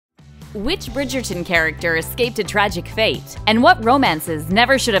Which Bridgerton character escaped a tragic fate? And what romances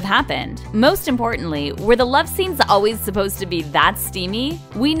never should have happened? Most importantly, were the love scenes always supposed to be that steamy?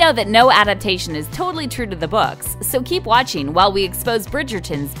 We know that no adaptation is totally true to the books, so keep watching while we expose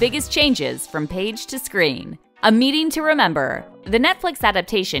Bridgerton's biggest changes from page to screen. A Meeting to Remember. The Netflix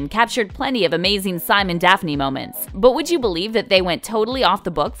adaptation captured plenty of amazing Simon-Daphne moments, but would you believe that they went totally off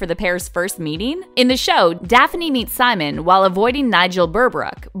the book for the pair's first meeting? In the show, Daphne meets Simon while avoiding Nigel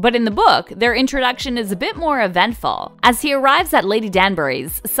Burbrook, but in the book, their introduction is a bit more eventful. As he arrives at Lady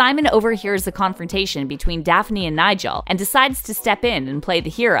Danbury's, Simon overhears a confrontation between Daphne and Nigel and decides to step in and play the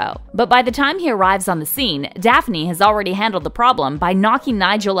hero. But by the time he arrives on the scene, Daphne has already handled the problem by knocking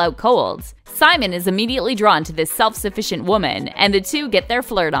Nigel out cold. Simon is immediately drawn to this self-sufficient woman, and the two get their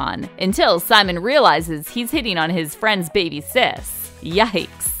flirt on, until Simon realizes he's hitting on his friend's baby sis.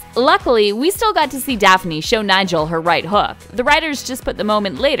 Yikes. Luckily, we still got to see Daphne show Nigel her right hook. The writers just put the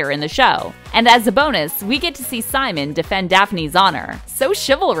moment later in the show. And as a bonus, we get to see Simon defend Daphne's honor. So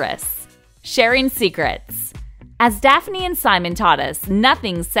chivalrous. Sharing secrets. As Daphne and Simon taught us,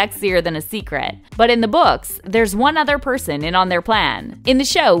 nothing's sexier than a secret. But in the books, there's one other person in on their plan. In the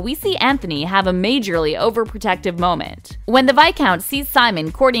show, we see Anthony have a majorly overprotective moment. When the Viscount sees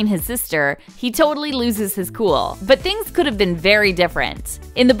Simon courting his sister, he totally loses his cool. But things could have been very different.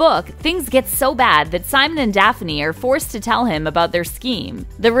 In the book, things get so bad that Simon and Daphne are forced to tell him about their scheme.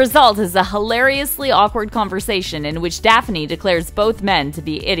 The result is a hilariously awkward conversation in which Daphne declares both men to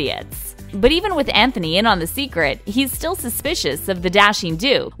be idiots. But even with Anthony in on the secret, he's still suspicious of the dashing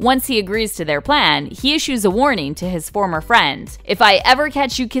Duke. Once he agrees to their plan, he issues a warning to his former friend. "If I ever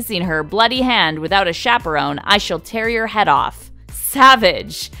catch you kissing her bloody hand without a chaperone, I shall tear your head off."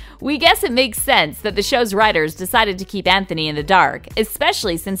 Savage! We guess it makes sense that the show's writers decided to keep Anthony in the dark,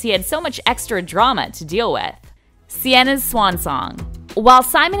 especially since he had so much extra drama to deal with. Sienna's swan song. While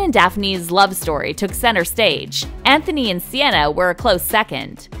Simon and Daphne's love story took center stage, Anthony and Sienna were a close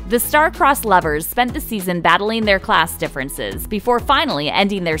second. The star-crossed lovers spent the season battling their class differences before finally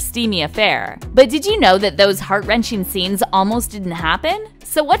ending their steamy affair. But did you know that those heart-wrenching scenes almost didn't happen?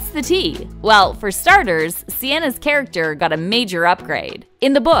 So what's the tea? Well, for starters, Sienna's character got a major upgrade.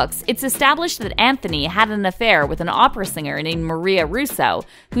 In the books, it's established that Anthony had an affair with an opera singer named Maria Russo,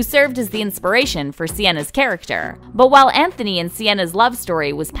 who served as the inspiration for Sienna's character. But while Anthony and Sienna's love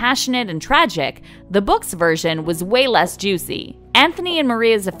story was passionate and tragic, the book's version was way less juicy. Anthony and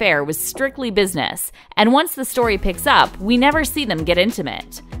Maria's affair was strictly business, and once the story picks up, we never see them get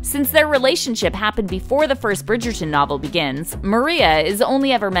intimate. Since their relationship happened before the first Bridgerton novel begins, Maria is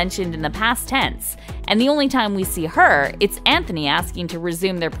only ever mentioned in the past tense, and the only time we see her, it's Anthony asking to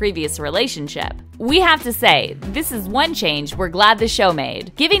resume their previous relationship. We have to say, this is one change we're glad the show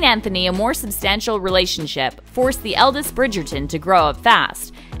made. Giving Anthony a more substantial relationship forced the eldest Bridgerton to grow up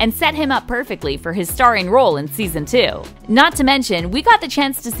fast, and set him up perfectly for his starring role in Season 2. Not to mention, we got the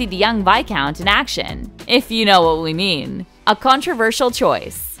chance to see the young Viscount in action, if you know what we mean. A controversial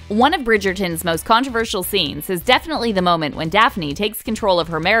choice. One of Bridgerton's most controversial scenes is definitely the moment when Daphne takes control of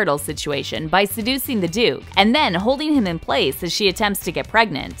her marital situation by seducing the Duke, and then holding him in place as she attempts to get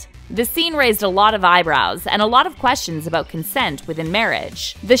pregnant. The scene raised a lot of eyebrows and a lot of questions about consent within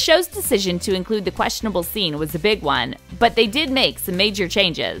marriage. The show's decision to include the questionable scene was a big one, but they did make some major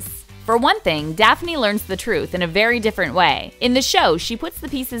changes. For one thing, Daphne learns the truth in a very different way. In the show, she puts the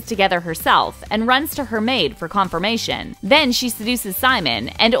pieces together herself and runs to her maid for confirmation. Then she seduces Simon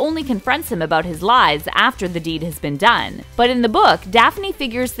and only confronts him about his lies after the deed has been done. But in the book, Daphne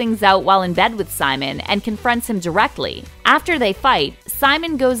figures things out while in bed with Simon and confronts him directly. After they fight,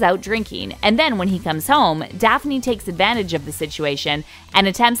 Simon goes out drinking, and then when he comes home, Daphne takes advantage of the situation and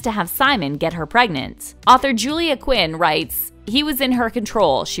attempts to have Simon get her pregnant. Author Julia Quinn writes, "He was in her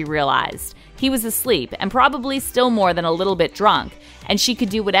control, she realized. He was asleep and probably still more than a little bit drunk, and she could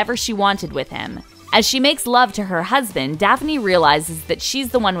do whatever she wanted with him. As she makes love to her husband, Daphne realizes that she's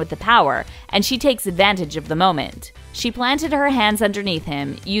the one with the power, and she takes advantage of the moment. She planted her hands underneath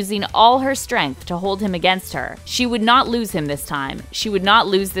him, using all her strength to hold him against her. She would not lose him this time. She would not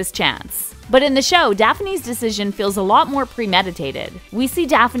lose this chance." But in the show, Daphne's decision feels a lot more premeditated. We see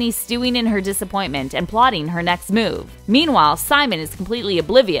Daphne stewing in her disappointment and plotting her next move. Meanwhile, Simon is completely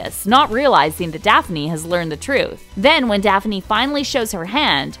oblivious, not realizing that Daphne has learned the truth. Then, when Daphne finally shows her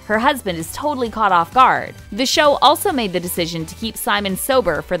hand, her husband is totally caught off guard. The show also made the decision to keep Simon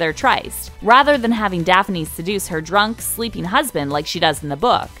sober for their tryst, rather than having Daphne seduce her drunk, sleeping husband like she does in the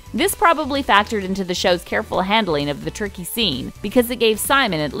book. This probably factored into the show's careful handling of the tricky scene, because it gave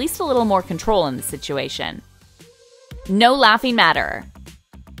Simon at least a little more control in the situation. No laughing matter.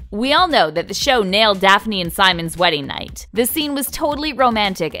 We all know that the show nailed Daphne and Simon's wedding night. The scene was totally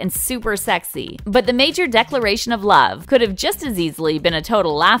romantic and super sexy, but the major declaration of love could have just as easily been a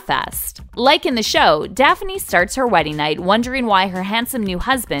total laugh fest. Like in the show, Daphne starts her wedding night wondering why her handsome new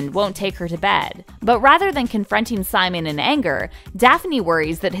husband won't take her to bed. But rather than confronting Simon in anger, Daphne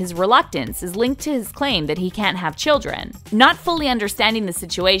worries that his reluctance is linked to his claim that he can't have children. Not fully understanding the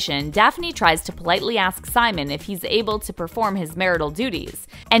situation, Daphne tries to politely ask Simon if he's able to perform his marital duties,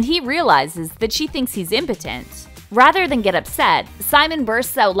 and he realizes that she thinks he's impotent. Rather than get upset, Simon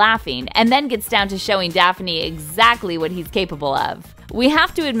bursts out laughing and then gets down to showing Daphne exactly what he's capable of. We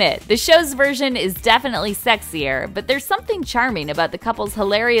have to admit, the show's version is definitely sexier, but there's something charming about the couple's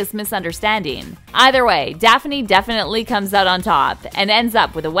hilarious misunderstanding. Either way, Daphne definitely comes out on top and ends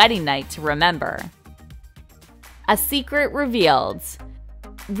up with a wedding night to remember. A secret revealed.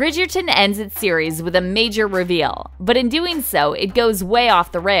 Bridgerton ends its series with a major reveal, but in doing so, it goes way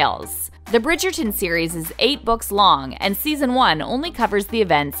off the rails. The Bridgerton series is 8 books long, and Season 1 only covers the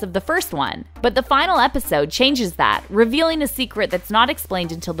events of the first one. But the final episode changes that, revealing a secret that's not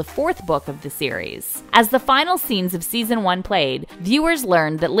explained until the 4th book of the series. As the final scenes of Season 1 played, viewers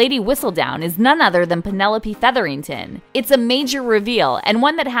learned that Lady Whistledown is none other than Penelope Featherington. It's a major reveal, and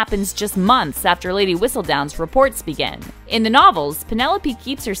one that happens just months after Lady Whistledown's reports begin. In the novels, Penelope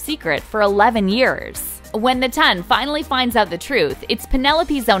keeps her secret for 11 years. When the Ton finally finds out the truth, it's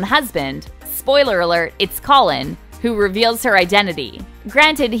Penelope's own husband, spoiler alert, it's Colin, who reveals her identity.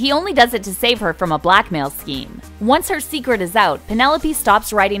 Granted, he only does it to save her from a blackmail scheme. Once her secret is out, Penelope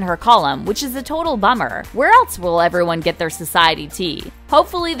stops writing her column, which is a total bummer. Where else will everyone get their society tea?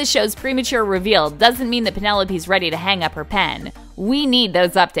 Hopefully the show's premature reveal doesn't mean that Penelope's ready to hang up her pen. We need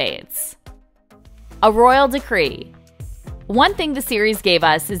those updates. A royal decree. One thing the series gave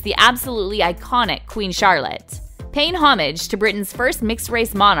us is the absolutely iconic Queen Charlotte. Paying homage to Britain's first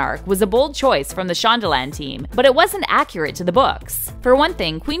mixed-race monarch was a bold choice from the Shondaland team, but it wasn't accurate to the books. For one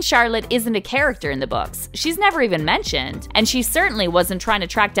thing, Queen Charlotte isn't a character in the books. She's never even mentioned, and she certainly wasn't trying to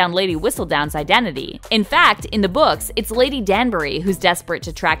track down Lady Whistledown's identity. In fact, in the books, it's Lady Danbury who's desperate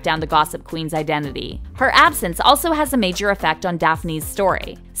to track down the Gossip Queen's identity. Her absence also has a major effect on Daphne's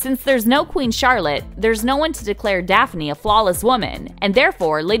story. Since there's no Queen Charlotte, there's no one to declare Daphne a flawless woman, and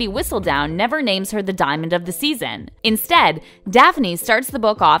therefore Lady Whistledown never names her the Diamond of the Season. Instead, Daphne starts the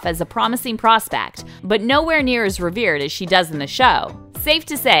book off as a promising prospect, but nowhere near as revered as she does in the show. Safe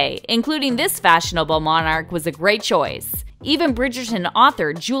to say, including this fashionable monarch was a great choice. Even Bridgerton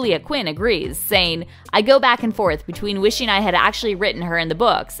author Julia Quinn agrees, saying, "I go back and forth between wishing I had actually written her in the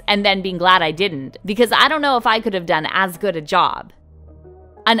books and then being glad I didn't, because I don't know if I could have done as good a job."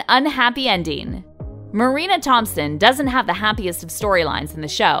 An unhappy ending. Marina Thompson doesn't have the happiest of storylines in the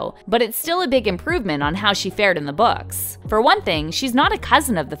show, but it's still a big improvement on how she fared in the books. For one thing, she's not a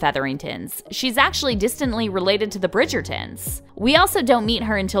cousin of the Featheringtons. She's actually distantly related to the Bridgertons. We also don't meet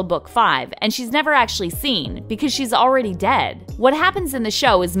her until book 5, and she's never actually seen, because she's already dead. What happens in the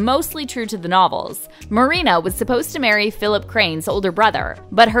show is mostly true to the novels. Marina was supposed to marry Philip Crane's older brother,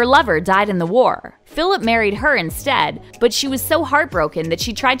 but her lover died in the war. Philip married her instead, but she was so heartbroken that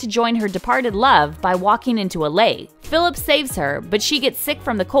she tried to join her departed love by walking into a lake. Philip saves her, but she gets sick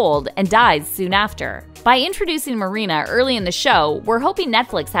from the cold and dies soon after. By introducing Marina early in the show, we're hoping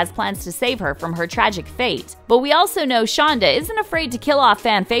Netflix has plans to save her from her tragic fate. But we also know Shonda isn't afraid to kill off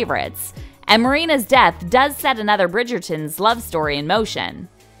fan favorites, and Marina's death does set another Bridgerton's love story in motion.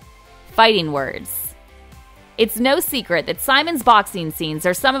 Fighting words. It's no secret that Simon's boxing scenes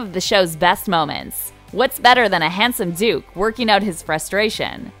are some of the show's best moments. What's better than a handsome duke working out his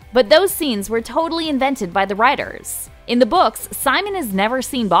frustration? But those scenes were totally invented by the writers. In the books, Simon has never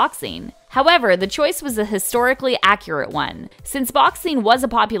seen boxing. However, the choice was a historically accurate one. Since boxing was a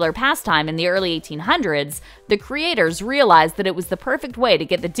popular pastime in the early 1800s, the creators realized that it was the perfect way to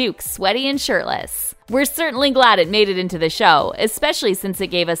get the Duke sweaty and shirtless. We're certainly glad it made it into the show, especially since it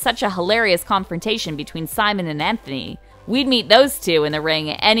gave us such a hilarious confrontation between Simon and Anthony. We'd meet those two in the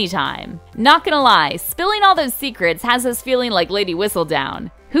ring anytime. Not gonna lie, spilling all those secrets has us feeling like Lady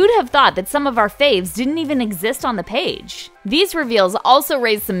Whistledown. Who'd have thought that some of our faves didn't even exist on the page? These reveals also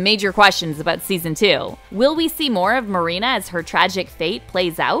raise some major questions about Season 2. Will we see more of Marina as her tragic fate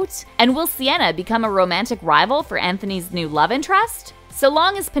plays out? And will Sienna become a romantic rival for Anthony's new love interest? So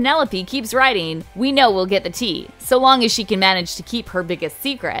long as Penelope keeps writing, we know we'll get the tea, so long as she can manage to keep her biggest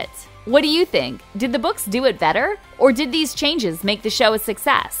secret. What do you think? Did the books do it better? Or did these changes make the show a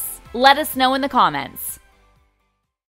success? Let us know in the comments.